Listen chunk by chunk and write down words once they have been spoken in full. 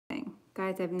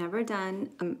Guys, I've never done,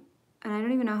 and I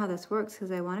don't even know how this works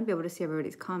because I want to be able to see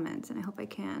everybody's comments, and I hope I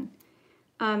can.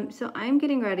 So I'm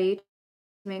getting ready to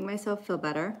make myself feel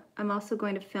better. I'm also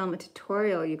going to film a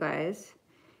tutorial, you guys,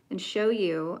 and show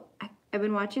you. I've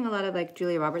been watching a lot of like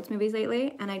Julia Roberts movies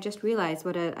lately, and I just realized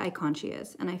what an icon she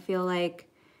is. And I feel like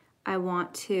I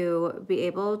want to be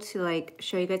able to like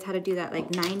show you guys how to do that like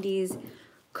 90s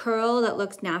curl that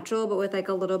looks natural, but with like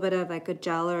a little bit of like a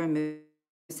gel or a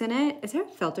mousse in it. Is there a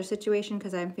filter situation?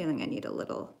 Because I'm feeling I need a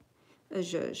little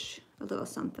zhuzh, a little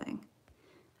something.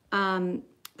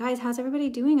 Guys, how's everybody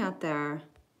doing out there?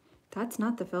 That's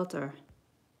not the filter.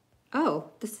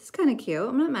 Oh, this is kind of cute.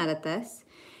 I'm not mad at this.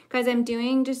 Guys, I'm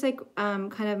doing just like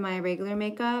kind of my regular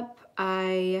makeup.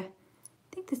 I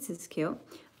think this is cute.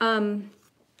 I'm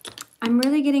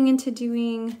really getting into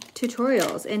doing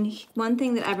tutorials, and one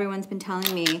thing that everyone's been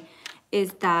telling me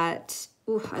is that,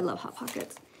 ooh, I love Hot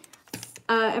Pockets.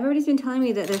 Everybody's been telling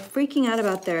me that they're freaking out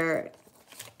about their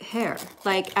hair.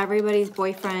 Like everybody's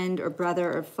boyfriend or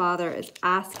brother or father is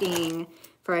asking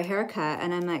for a haircut,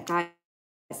 and I'm like, guys,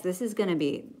 this is gonna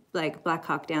be like Black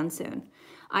Hawk Down soon.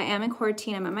 I am in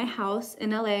quarantine. I'm at my house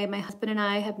in LA. My husband and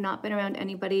I have not been around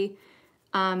anybody.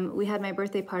 We had my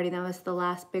birthday party. That was the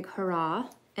last big hurrah,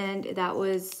 and that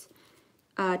was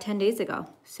 10 days ago.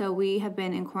 So we have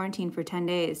been in quarantine for 10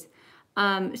 days.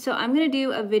 So I'm gonna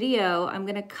do a video. I'm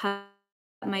gonna cut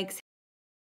Mike's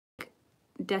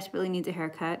desperately needs a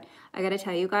haircut. I gotta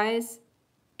tell you guys,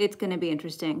 it's gonna be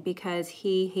interesting because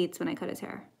he hates when I cut his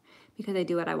hair because I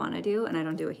do what I want to do and I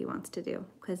don't do what he wants to do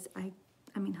because I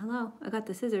mean, hello, I got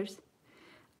the scissors.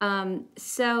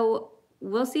 So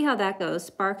we'll see how that goes.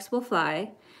 Sparks will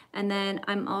fly. And then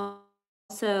I'm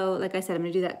also, like I said, I'm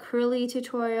gonna do that curly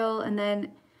tutorial, and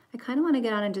then I kind of want to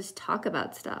get on and just talk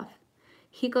about stuff.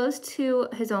 He goes to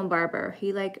his own barber.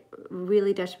 He like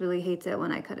really desperately hates it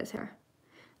when I cut his hair.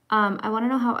 I want to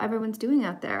know how everyone's doing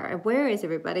out there. Where is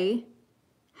everybody?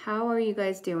 How are you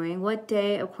guys doing? What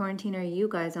day of quarantine are you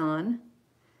guys on?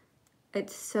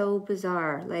 It's so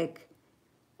bizarre. Like,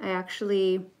 I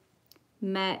actually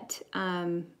met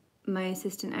my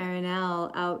assistant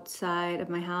Arinelle outside of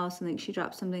my house, and like she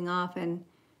dropped something off, and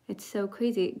it's so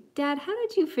crazy. Dad, how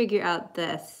did you figure out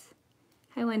this?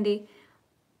 Hi, Wendy.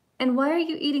 And why are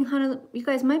you eating Honolulu? You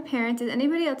guys, my parents, is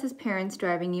anybody else's parents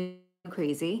driving you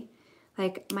crazy?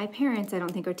 Like my parents, I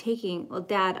don't think are taking, well,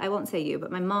 Dad, I won't say you,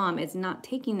 but my mom is not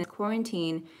taking this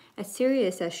quarantine as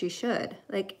serious as she should.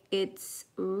 Like it's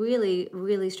really,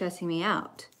 really stressing me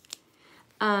out.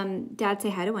 Dad,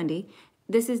 say hi to Wendy.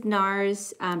 This is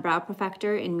NARS Brow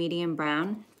Perfector in medium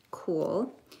brown.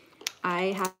 Cool.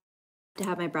 I have to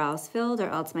have my brows filled or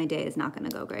else my day is not gonna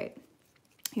go great.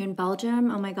 You're in Belgium?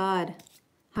 Oh my God.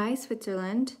 Hi,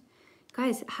 Switzerland.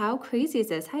 Guys, how crazy is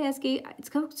this? Hi, Eski. It's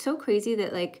so crazy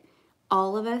that like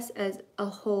all of us as a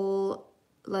whole,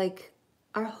 like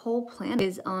our whole planet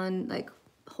is on like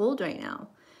hold right now.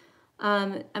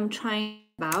 I'm trying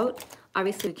about,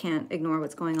 obviously we can't ignore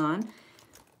what's going on,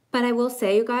 but I will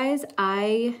say, you guys,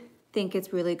 I think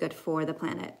it's really good for the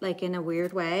planet. Like in a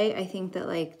weird way, I think that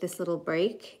like this little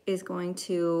break is going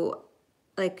to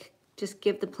like just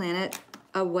give the planet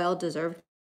a well-deserved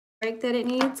break that it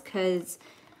needs, because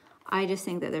I just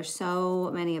think that there's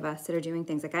so many of us that are doing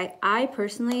things. Like I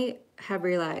personally have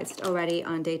realized already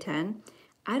on day 10,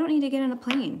 I don't need to get on a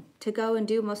plane to go and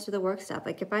do most of the work stuff.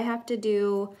 Like if I have to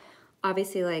do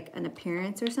obviously like an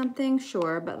appearance or something,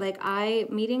 sure. But like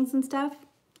meetings and stuff,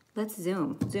 let's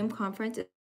Zoom. Zoom conference is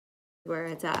where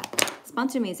it's at.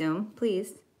 Sponsor me, Zoom,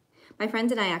 please. My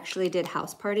friends and I actually did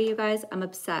house party, you guys. I'm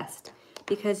obsessed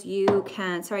because you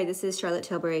can, sorry, this is Charlotte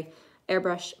Tilbury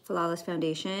Airbrush Flawless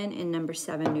Foundation in number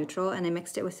 7 neutral, and I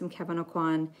mixed it with some Kevyn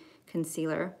Aucoin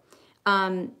concealer.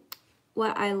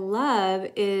 What I love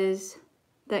is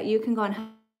that you can go on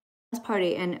house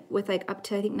party and with like up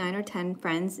to I think 9 or 10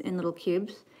 friends in little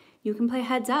cubes, you can play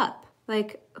heads up.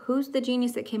 Like who's the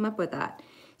genius that came up with that?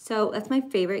 So that's my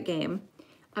favorite game.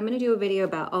 I'm gonna do a video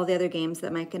about all the other games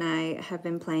that Mike and I have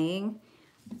been playing.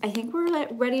 I think we're like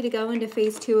ready to go into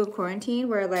phase 2 of quarantine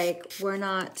where like we're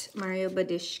not Mario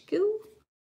Badishku.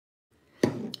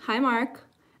 Hi, Mark.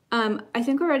 I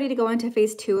think we're ready to go into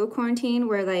phase 2 of quarantine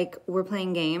where like we're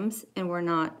playing games and we're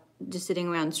not just sitting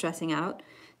around stressing out.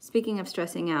 Speaking of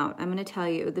stressing out, I'm gonna tell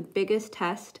you the biggest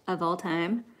test of all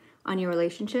time on your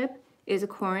relationship is a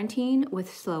quarantine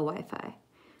with slow Wi-Fi.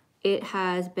 It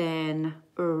has been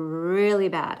really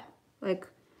bad. Like,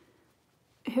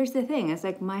 here's the thing. It's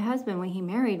like my husband, when he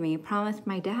married me, promised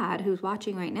my dad, who's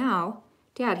watching right now,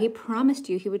 Dad, he promised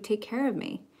you he would take care of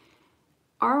me.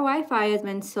 Our Wi-Fi has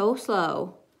been so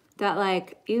slow that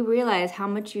like you realize how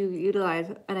much you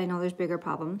utilize, and I know there's bigger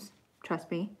problems, trust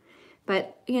me.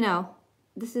 But, you know,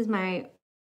 this is my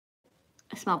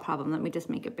small problem. Let me just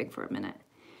make it big for a minute.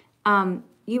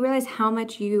 You realize how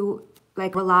much you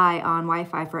like rely on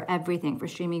Wi-Fi for everything, for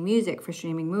streaming music, for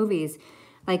streaming movies.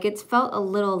 Like it's felt a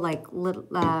little like Little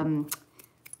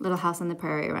House on the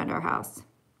Prairie around our house.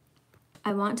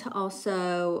 I want to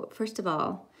also, first of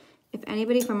all, if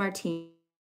anybody from our team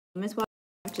is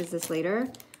watches this later,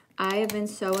 I have been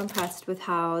so impressed with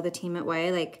how the team at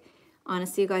Way, like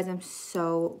honestly, you guys, I'm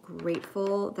so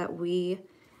grateful that we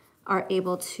are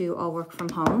able to all work from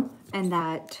home and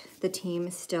that the team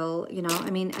is still, you know, I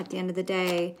mean, at the end of the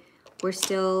day, we're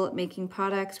still making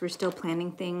products, we're still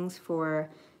planning things for,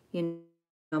 you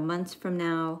know, months from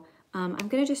now. I'm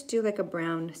gonna just do like a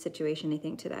brown situation, I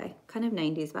think, today. Kind of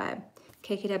 90s vibe.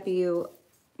 KKW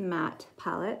matte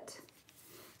palette.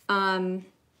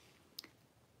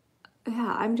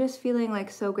 Yeah, I'm just feeling like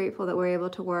so grateful that we're able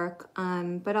to work.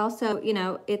 But also, you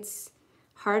know, it's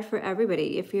hard for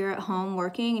everybody. If you're at home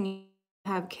working and you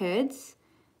have kids,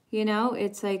 you know,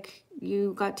 it's like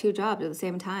you got 2 jobs at the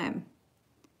same time.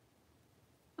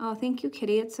 Oh, thank you,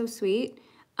 Kitty. It's so sweet.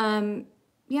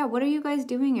 Yeah, what are you guys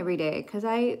doing every day? Because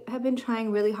I have been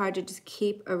trying really hard to just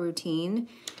keep a routine.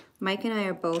 Mike and I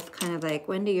are both kind of like,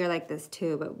 Wendy, you're like this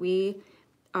too, but we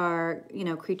are, you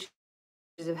know, creatures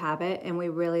of habit, and we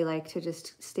really like to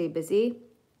just stay busy.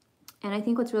 And I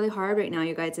think what's really hard right now,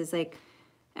 you guys, is like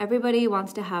everybody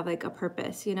wants to have like a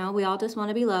purpose, you know? We all just want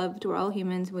to be loved. We're all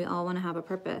humans. We all want to have a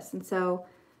purpose. And so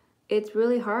it's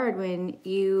really hard when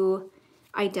you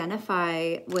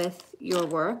identify with your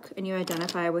work and you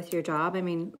identify with your job. I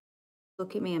mean,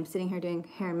 look at me, I'm sitting here doing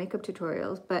hair and makeup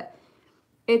tutorials, but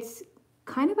it's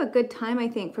kind of a good time, I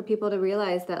think, for people to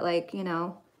realize that, like, you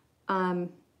know,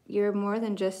 you're more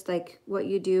than just like what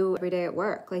you do every day at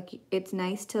work. Like, it's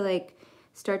nice to like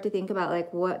start to think about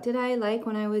like, what did I like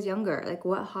when I was younger? Like,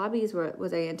 what hobbies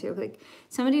was I into? Like,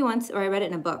 somebody once, or I read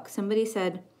it in a book, somebody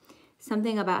said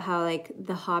something about how like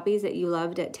the hobbies that you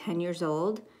loved at 10 years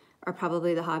old are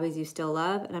probably the hobbies you still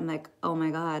love. And I'm like, oh my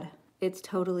God, it's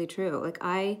totally true. Like,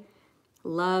 I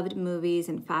loved movies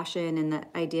and fashion and the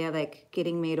idea of like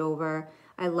getting made over.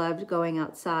 I loved going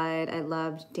outside. I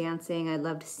loved dancing. I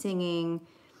loved singing.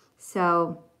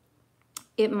 So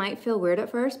it might feel weird at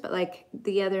first, but like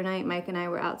the other night, Mike and I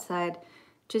were outside,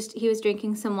 just, he was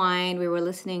drinking some wine. We were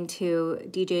listening to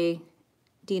DJ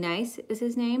D-Nice is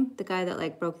his name, the guy that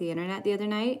like broke the internet the other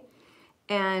night.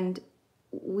 And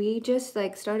we just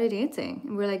like started dancing.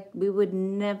 And we're like, we would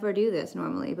never do this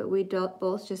normally, but we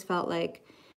both just felt like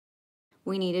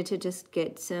we needed to just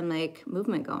get some like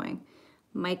movement going.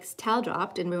 Mike's towel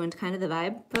dropped and ruined kind of the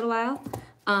vibe for a while.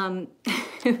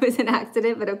 It was an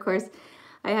accident, but of course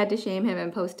I had to shame him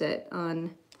and post it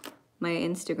on my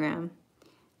Instagram.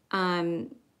 Oh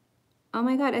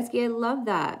my God, Eski, I love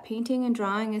that. Painting and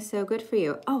drawing is so good for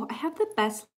you. Oh, I have the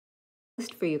best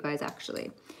list for you guys,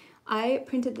 actually. I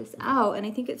printed this out and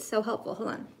I think it's so helpful. Hold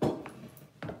on.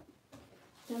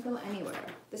 Don't go anywhere.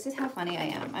 This is how funny I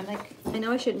am. I'm like, I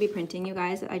know I shouldn't be printing, you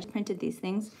guys. I just printed these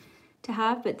things to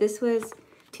have, but this was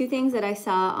 2 things that I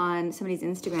saw on somebody's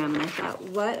Instagram, and I thought,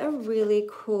 what a really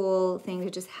cool thing to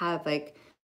just have like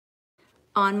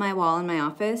on my wall in my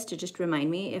office to just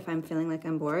remind me if I'm feeling like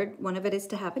I'm bored. One of it is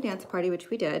to have a dance party, which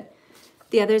we did.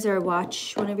 The others are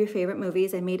watch one of your favorite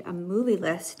movies. I made a movie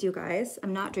list, you guys.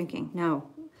 I'm not drinking, no.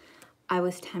 I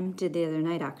was tempted the other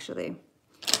night, actually.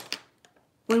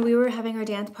 When we were having our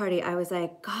dance party, I was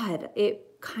like, God,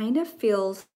 it kind of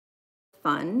feels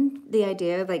fun, the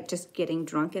idea of like just getting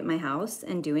drunk at my house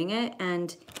and doing it.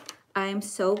 And I'm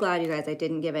so glad, you guys, I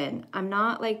didn't give in. I'm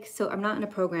not in a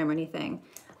program or anything.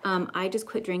 I just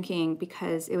quit drinking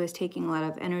because it was taking a lot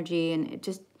of energy, and it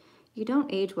just, you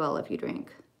don't age well if you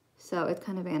drink. So it's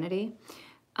kind of vanity.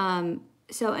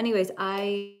 So anyways,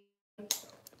 I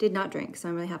did not drink, so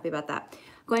I'm really happy about that.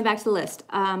 Going back to the list,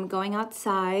 going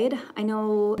outside. I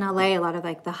know in LA, a lot of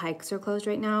like the hikes are closed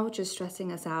right now, which is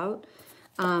stressing us out.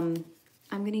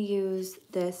 I'm gonna use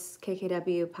this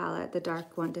KKW palette, the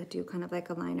dark one, to do kind of like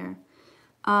a liner.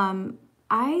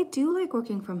 I do like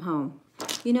working from home.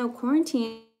 You know,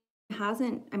 quarantine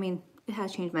hasn't, I mean, it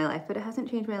has changed my life, but it hasn't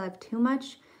changed my life too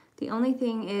much. The only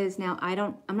thing is now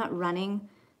I'm not running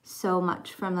so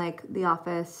much from like the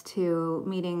office to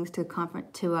meetings to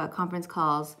conference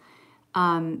calls,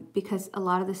 because a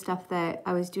lot of the stuff that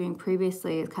I was doing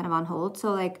previously is kind of on hold.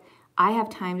 So like I have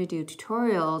time to do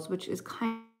tutorials, which is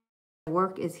kind of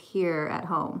work is here at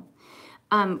home.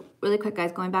 Really quick,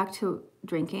 guys, going back to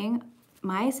drinking,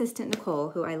 my assistant Nicole,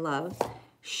 who I love,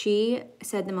 she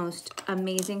said the most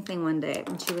amazing thing one day,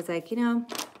 and she was like, you know,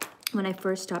 when I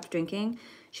first stopped drinking,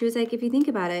 She was like, if you think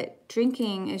about it,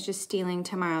 drinking is just stealing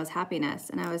tomorrow's happiness.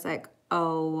 And I was like,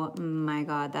 oh my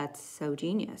God, that's so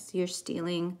genius. You're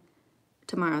stealing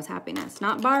tomorrow's happiness.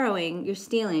 Not borrowing, you're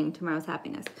stealing tomorrow's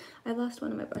happiness. I lost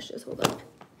one of my brushes, hold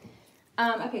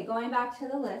on. Okay, going back to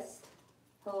the list.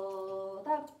 Hold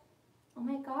up. Oh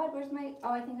my God, where's my,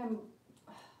 oh, I think I'm,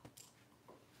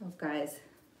 oh guys,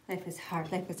 life is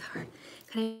hard, life is hard.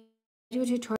 Can I do a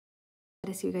tutorial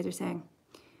to see what you guys are saying?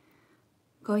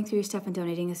 Going through your stuff and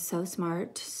donating is so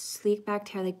smart. Sleek back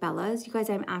hair like Bella's. You guys,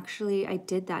 I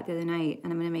did that the other night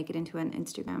and I'm gonna make it into an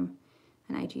Instagram,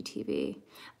 an IGTV.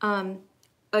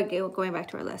 Okay, well, going back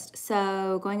to our list.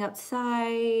 So going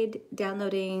outside,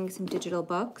 downloading some digital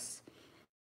books.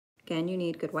 Again, you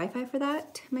need good Wi-Fi for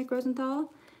that, Mike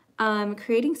Rosenthal.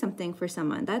 Creating something for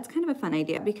someone. That's kind of a fun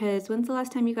idea because when's the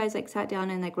last time you guys like sat down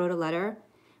and like wrote a letter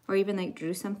or even like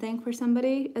drew something for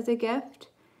somebody as a gift?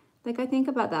 Like I think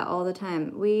about that all the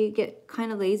time. We get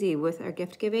kind of lazy with our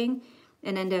gift giving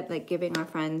and end up like giving our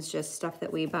friends just stuff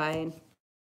that we buy and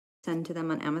send to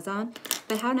them on Amazon.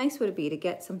 But how nice would it be to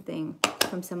get something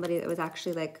from somebody that was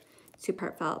actually like super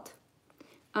heartfelt?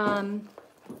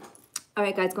 All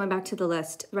right, guys, going back to the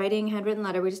list. Writing, handwritten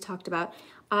letter, we just talked about.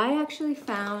 I actually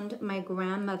found my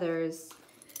grandmother's,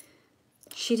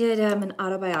 she did an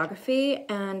autobiography,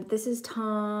 and this is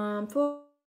Tom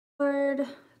Ford.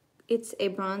 It's a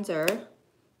bronzer,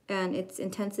 and it's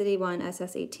Intensity 1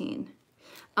 SS18.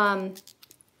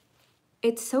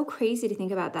 It's so crazy to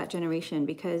think about that generation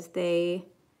because they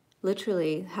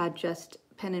literally had just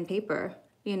pen and paper,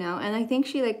 you know? And I think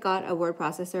she like got a word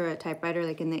processor, a typewriter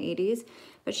like in the 80s,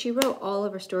 but she wrote all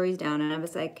of her stories down. And I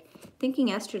was like thinking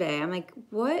yesterday, I'm like,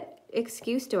 what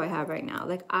excuse do I have right now?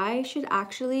 Like I should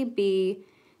actually be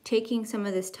taking some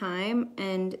of this time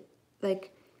and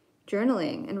like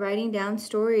journaling and writing down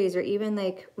stories or even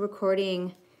like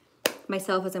recording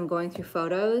myself as I'm going through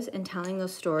photos and telling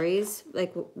those stories,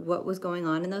 like what was going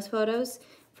on in those photos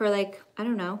for like, I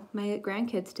don't know, my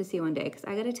grandkids to see one day. Because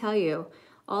I got to tell you,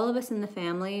 all of us in the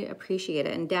family appreciate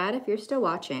it. And Dad, if you're still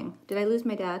watching, did I lose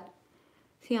my dad?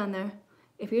 Is he on there?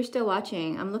 If you're still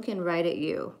watching, I'm looking right at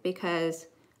you because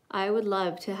I would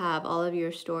love to have all of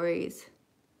your stories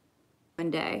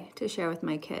one day to share with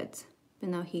my kids,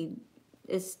 even though he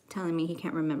is telling me he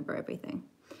can't remember everything.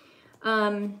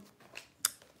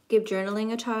 Give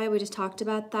journaling a try. We just talked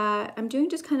about that. I'm doing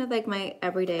just kind of like my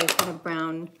everyday kind of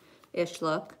brown-ish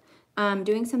look.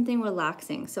 Doing something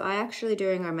relaxing. So I actually,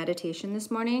 during our meditation this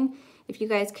morning, if you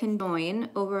guys can join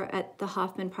over at the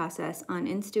Hoffman Process on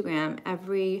Instagram,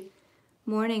 every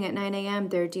morning at 9 a.m.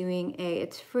 they're doing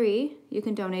it's free. You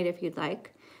can donate if you'd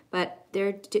like, but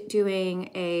they're doing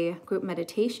a group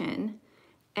meditation.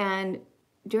 And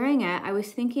during it, I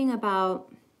was thinking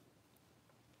about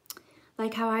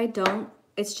like how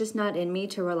it's just not in me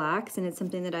to relax, and it's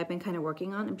something that I've been kind of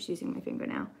working on. I'm just using my finger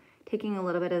now. Taking a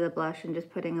little bit of the blush and just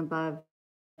putting above.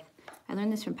 I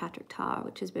learned this from Patrick Ta,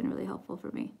 which has been really helpful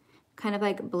for me. Kind of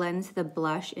like blends the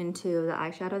blush into the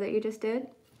eyeshadow that you just did.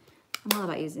 I'm all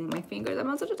about using my fingers. I'm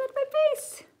not supposed to touch my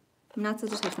face. I'm not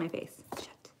supposed to touch my face.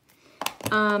 Shit.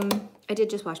 I did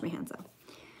just wash my hands though.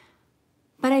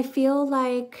 But I feel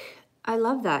like I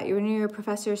love that. Your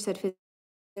professor said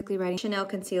physically writing Chanel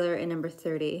concealer in number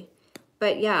 30.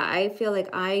 But yeah, I feel like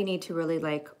I need to really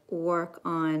like work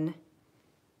on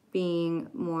being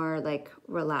more like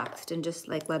relaxed and just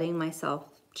like letting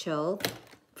myself chill.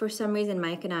 For some reason,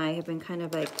 Mike and I have been kind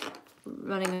of like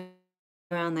running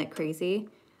around like crazy.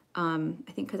 I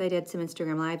think because I did some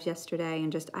Instagram lives yesterday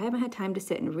and just I haven't had time to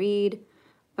sit and read.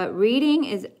 But reading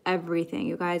is everything,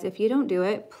 you guys. If you don't do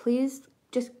it, please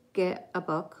just get a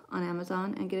book on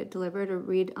Amazon and get it delivered or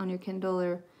read on your Kindle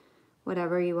or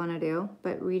whatever you want to do.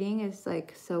 But reading is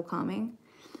like so calming.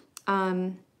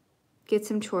 Get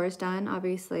some chores done,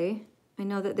 obviously. I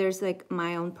know that there's like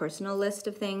my own personal list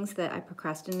of things that I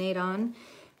procrastinate on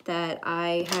that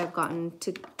I have gotten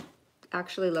to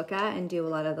actually look at and do a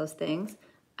lot of those things.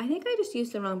 I think I just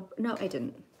used the wrong, no, I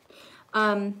didn't.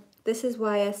 This is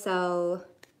YSL,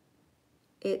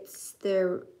 it's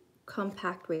their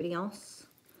Compact Radiance,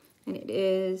 and it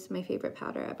is my favorite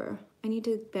powder ever. I need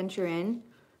to venture in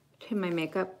to my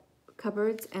makeup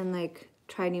cupboards and like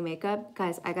try new makeup.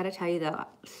 Guys, I gotta tell you though,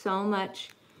 so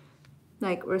much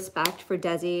like respect for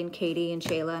Desi and Katie and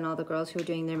Shayla and all the girls who are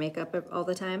doing their makeup all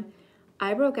the time.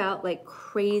 I broke out like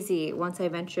crazy once I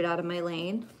ventured out of my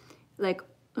lane. Like,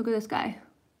 look at this guy.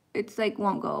 It's like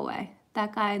won't go away.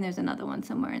 That guy, and there's another one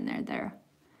somewhere in there.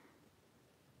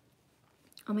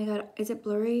 Oh my God, is it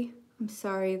blurry? I'm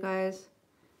sorry, you guys.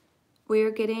 We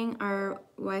are getting our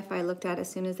Wi-Fi looked at as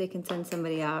soon as they can send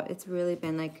somebody out. It's really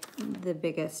been like the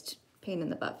biggest pain in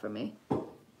the butt for me.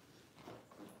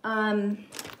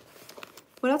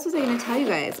 What else was I going to tell you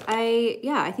guys?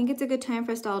 I think it's a good time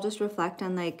for us to all just reflect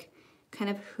on like kind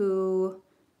of who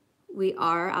we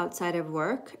are outside of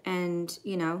work, and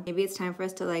you know, maybe it's time for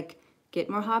us to like get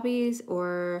more hobbies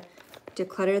or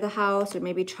declutter the house, or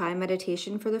maybe try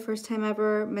meditation for the first time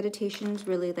ever. Meditation's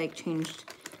really like changed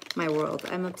my world.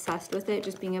 I'm obsessed with it,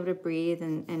 just being able to breathe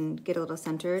and get a little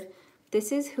centered.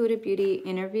 This is Huda Beauty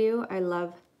Interview. I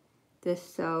love this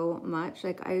so much.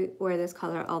 Like, I wear this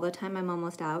color all the time. I'm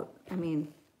almost out. I mean,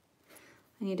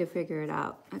 I need to figure it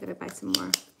out. I gotta buy some more.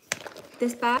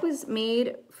 This bag was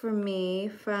made for me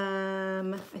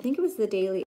from, I think it was the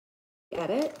Daily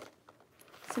Edit.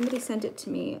 Somebody sent it to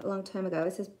me a long time ago.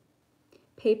 It says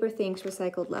Paper Thinks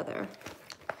Recycled Leather.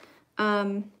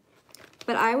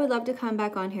 But I would love to come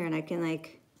back on here and I can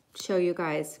like show you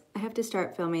guys. I have to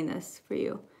start filming this for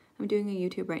you. I'm doing a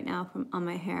YouTube right now on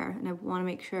my hair, and I want to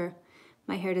make sure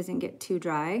my hair doesn't get too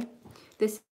dry.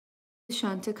 This is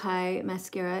Chantecaille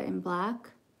mascara in black.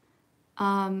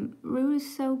 Rue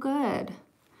is so good.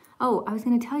 Oh, I was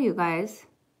going to tell you guys,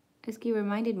 Iski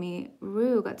reminded me,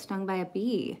 Rue got stung by a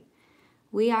bee.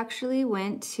 We actually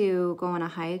went to go on a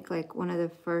hike, like one of the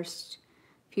first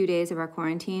few days of our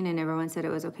quarantine, and everyone said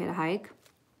it was okay to hike.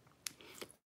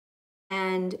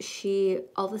 And she,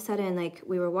 all of a sudden, like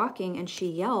we were walking and she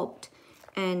yelped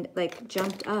and like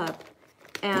jumped up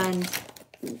and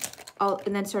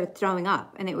then started throwing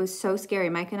up. And it was so scary.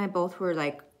 Mike and I both were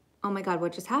like, oh my God,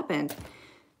 what just happened?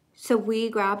 So we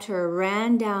grabbed her,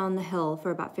 ran down the hill for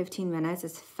about 15 minutes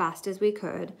as fast as we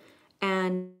could.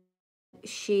 And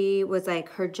she was like,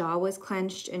 her jaw was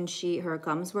clenched and her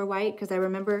gums were white. Because I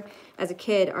remember as a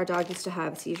kid, our dog used to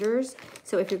have seizures.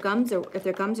 So if their gums are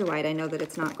white, I know that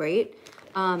it's not great.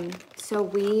 So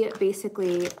we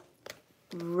basically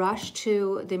rushed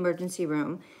to the emergency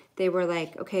room. They were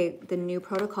like, okay, the new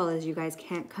protocol is you guys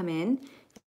can't come in.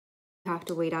 You have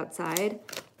to wait outside.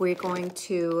 We're going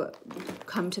to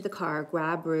come to the car,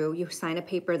 grab Rue. You sign a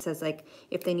paper that says like,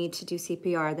 if they need to do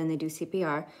CPR, then they do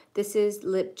CPR. This is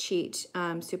Lip Cheat,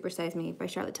 Super Size Me by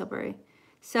Charlotte Tilbury.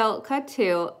 So cut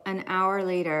to an hour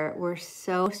later, we're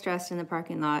so stressed in the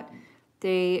parking lot.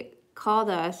 They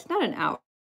called us, not an hour,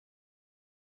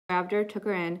 grabbed her, took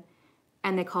her in,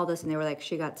 and they called us and they were like,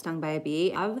 she got stung by a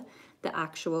bee. I have the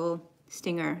actual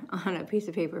stinger on a piece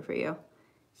of paper for you.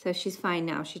 So she's fine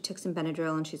now. She took some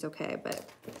Benadryl and she's okay. But,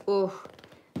 oh,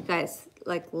 guys,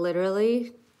 like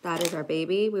literally, that is our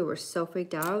baby. We were so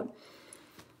freaked out.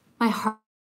 My heart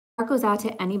goes out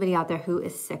to anybody out there who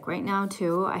is sick right now,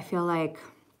 too. I feel like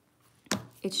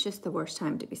it's just the worst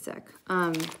time to be sick.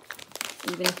 Even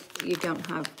if you don't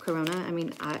have corona. I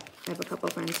mean, I have a couple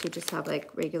friends who just have like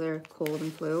regular cold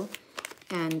and flu.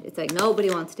 And it's like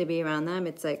nobody wants to be around them.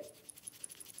 It's like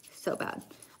so bad.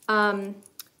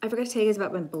 I forgot to tell you guys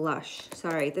about my blush.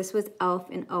 Sorry, this was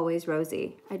e.l.f. in Always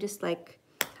Rosy. I just like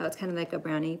how it's kind of like a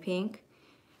brownie pink.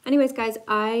 Anyways, guys,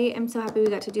 I am so happy we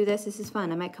got to do this. This is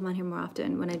fun. I might come on here more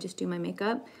often when I just do my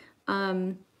makeup.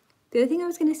 The other thing I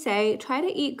was going to say, try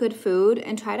to eat good food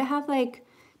and try to have like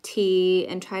tea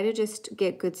and try to just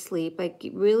get good sleep. Like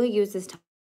really use this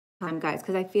time, guys,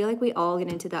 because I feel like we all get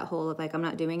into that hole of like, I'm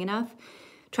not doing enough.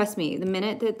 Trust me, the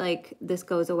minute that like this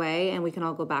goes away and we can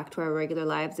all go back to our regular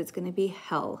lives, it's gonna be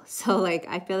hell. So like,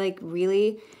 I feel like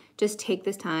really just take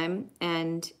this time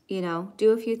and, you know,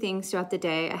 do a few things throughout the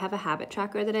day. I have a habit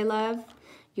tracker that I love.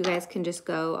 You guys can just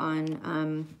go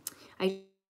on, I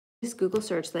just Google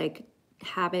search like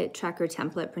habit tracker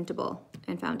template printable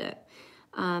and found it.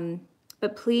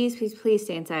 But please, please, please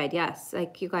stay inside. Yes,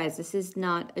 like you guys, this is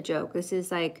not a joke. This is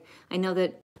like, I know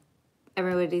that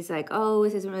everybody's like, oh,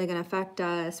 this isn't really going to affect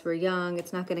us. We're young.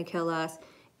 It's not going to kill us.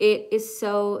 It is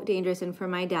so dangerous. And for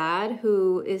my dad,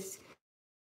 who is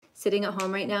sitting at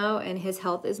home right now and his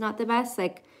health is not the best,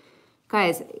 like,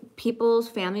 guys, people's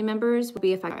family members will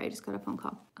be affected. I just got a phone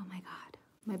call. Oh my God.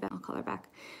 My bad. I'll call her back.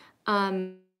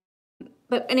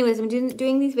 But anyways, I'm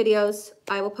doing these videos.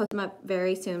 I will post them up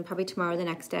very soon, probably tomorrow or the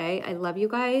next day. I love you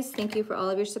guys. Thank you for all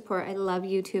of your support. I love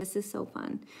you too. This is so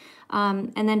fun.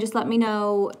 And then just let me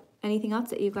know anything else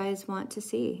that you guys want to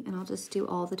see, and I'll just do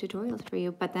all the tutorials for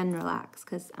you, but then relax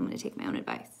because I'm going to take my own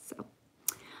advice. So,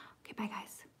 okay, bye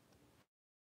guys.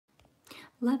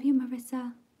 Love you,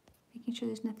 Marissa. Making sure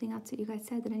there's nothing else that you guys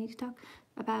said that I need to talk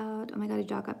about. Oh my God, a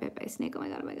dog got bit by a snake. Oh my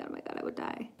God, oh my God, oh my God, I would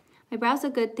die. My brows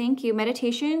look good, thank you.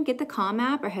 Meditation, get the Calm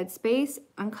app or Headspace,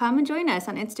 and come and join us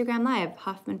on Instagram Live,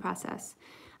 Hoffman Process.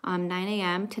 9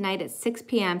 a.m. tonight at 6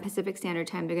 p.m. Pacific Standard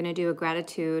Time. They're going to do a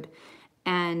gratitude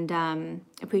and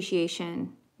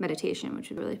appreciation meditation, which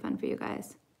would be really fun for you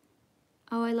guys.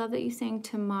 Oh, I love that you sang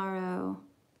tomorrow.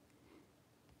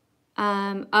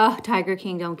 Oh, Tiger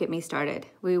King, don't get me started.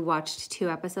 We watched 2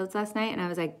 episodes last night, and I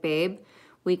was like, babe,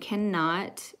 we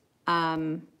cannot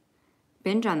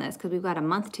binge on this because we've got a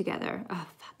month together. Oh,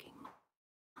 fucking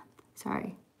month.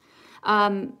 Sorry.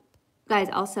 Guys,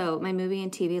 also, my movie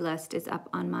and TV list is up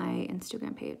on my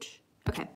Instagram page. Okay.